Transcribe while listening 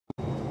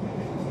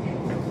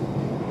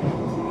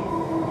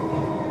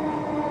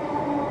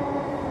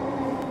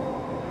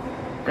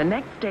The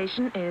next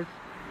station is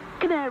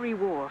Canary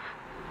Wharf.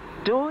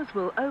 Doors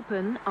will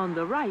open on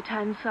the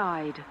right-hand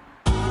side.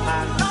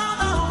 I love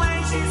the way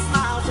she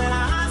smiles and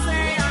I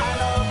say I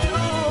love you.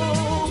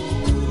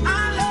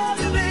 I love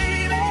you,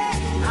 baby.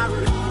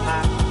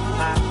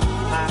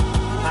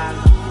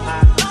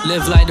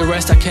 Live like the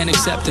rest, I can't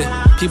accept it.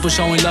 People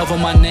showing love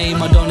on my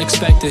name, I don't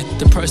expect it.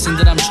 The person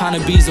that I'm trying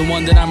to be is the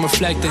one that I'm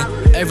reflecting.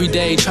 Every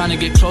day trying to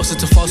get closer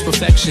to false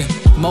perfection.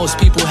 Most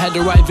people had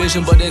the right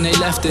vision, but then they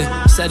left it.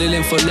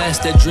 Settling for less,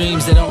 their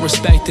dreams, they don't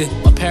respect it.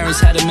 My parents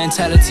had a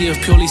mentality of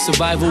purely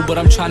survival, but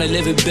I'm trying to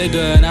live it bigger,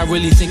 and I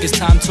really think it's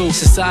time to.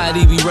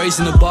 Society be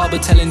raising the bar,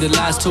 but telling the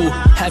lies too.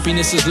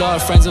 Happiness is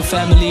love, friends and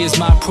family is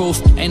my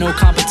proof. Ain't no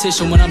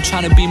competition when I'm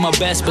trying to be my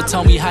best, but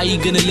tell me how you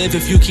gonna live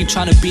if you keep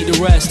trying to beat the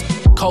rest.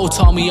 Cole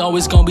taught me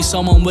always gonna be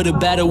someone with a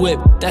better whip.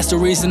 That's the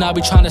reason I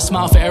be trying to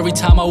smile for every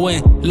time I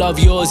win. Love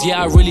yours,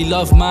 yeah, I really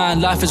love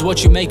mine. Life is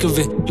what you make of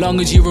it.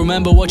 Long as you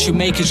remember what you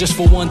make is just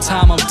for one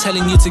time. I'm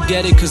telling you to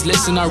get it, cause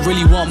listen, I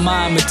really want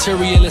mine.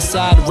 Material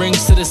aside,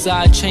 rings to the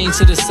side, chain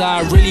to the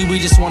side. Really, we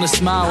just wanna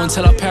smile and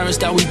tell our parents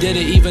that we did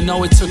it, even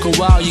though it took a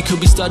while. You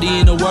could be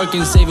studying or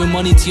working, saving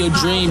money to your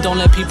dream. Don't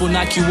let people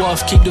knock you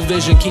off, keep the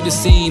vision, keep the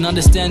scene.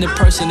 Understand the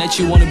person that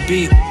you wanna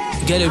be.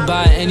 Get it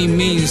by any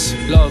means,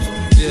 love.